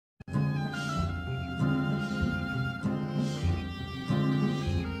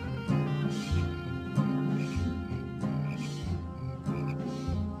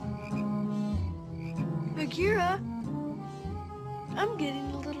Bagheera, I'm getting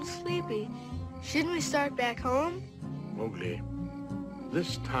a little sleepy. Shouldn't we start back home? Mowgli,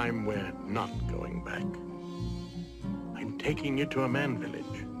 this time we're not going back. I'm taking you to a man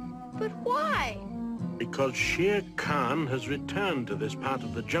village. But why? Because Shere Khan has returned to this part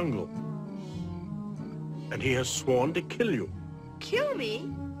of the jungle. And he has sworn to kill you. Kill me?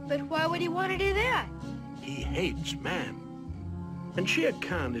 But why would he want to do that? He hates man. And Shere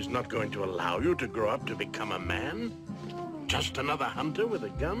Khan is not going to allow you to grow up to become a man. Just another hunter with a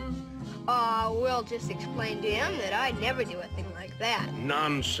gun? We'll just explain to him that I'd never do a thing like that.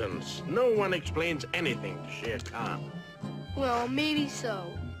 Nonsense. No one explains anything to Shere Khan. Well, maybe so.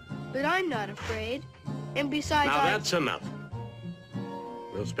 But I'm not afraid. And besides, Now that's enough.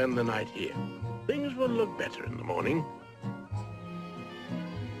 We'll spend the night here. Things will look better in the morning.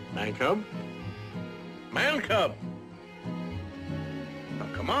 Man cub? Man cub! Now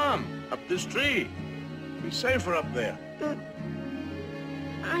come on, up this tree. Be safer up there.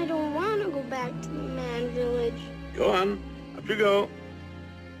 I don't want to go back to the man village. Go on, up you go.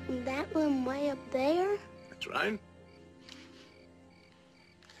 That one way up there? That's right.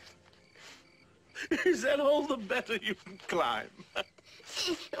 Is that all the better you can climb?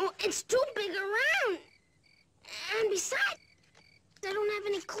 It's too big around. And besides, I don't have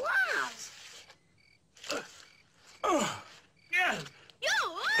any claws. Yeah.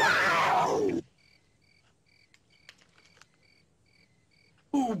 Yo!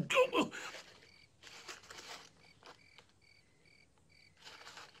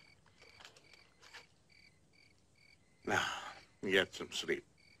 Now, get some sleep.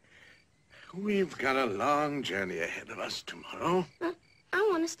 We've got a long journey ahead of us tomorrow. I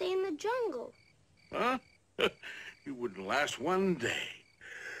want to stay in the jungle. Huh? You wouldn't last one day.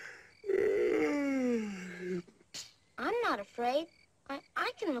 I'm not afraid.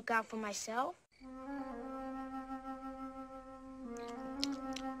 I can look out for myself.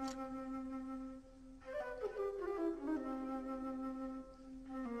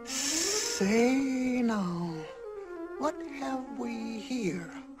 Say now, what have we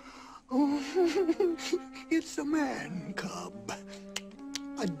here? Oh, it's a man cub.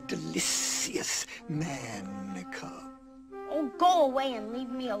 A delicious man cub. Oh, go away and leave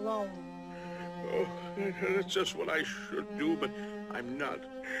me alone. Oh, that's just what I should do, but I'm not.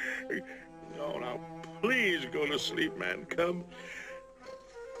 No, now, please go to sleep, man cub.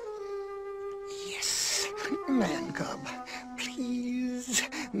 Yes, man cub, please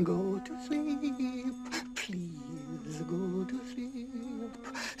go to sleep. Please go to sleep.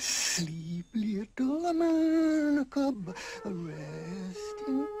 Sleep, little man cub, rest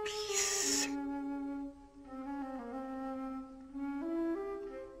in peace.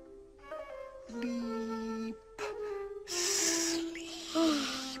 Sleep, sleep.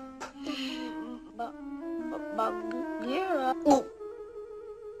 Bagheera. Oh.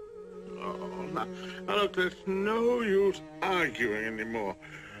 Oh, now, look, there's no use arguing anymore.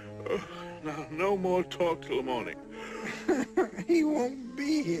 Now, no more talk till the morning. He won't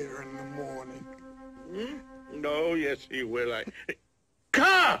be here in the morning. Hmm? No, yes, he will.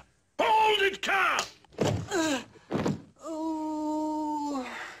 Car! Hold it, car! Oh,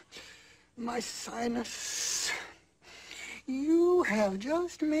 my sinus. You have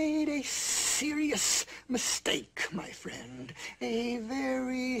just made a serious mistake, my friend. A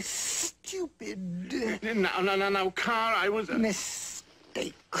very stupid... No, car, I was...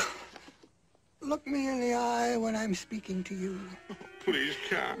 mistake. Look me in the eye when I'm speaking to you. Please,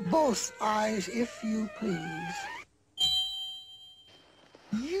 car. Both eyes, if you please.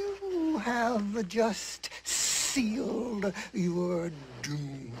 You have just sealed your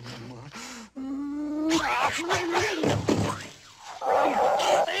doom. Ooh.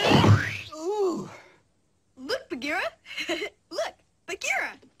 Look, Bagheera. Look,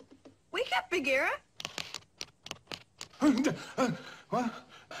 Bagheera. Wake up, Bagheera. What?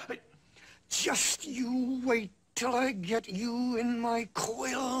 Just you wait till I get you in my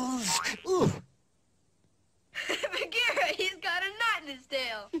coils. Ooh. Bagheera, he's got a knot in his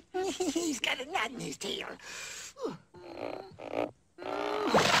tail. He's got a knot in his tail.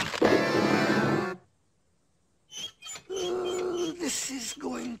 This is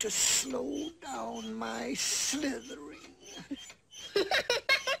going to slow down my slithering.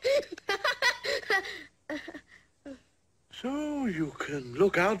 So you can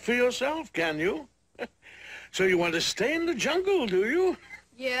look out for yourself, can you? So you want to stay in the jungle, do you?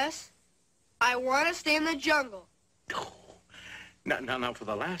 Yes, I want to stay in the jungle. Oh. Now, for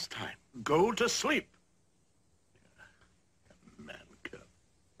the last time, go to sleep. A man cub.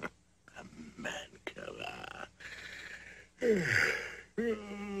 A man cub.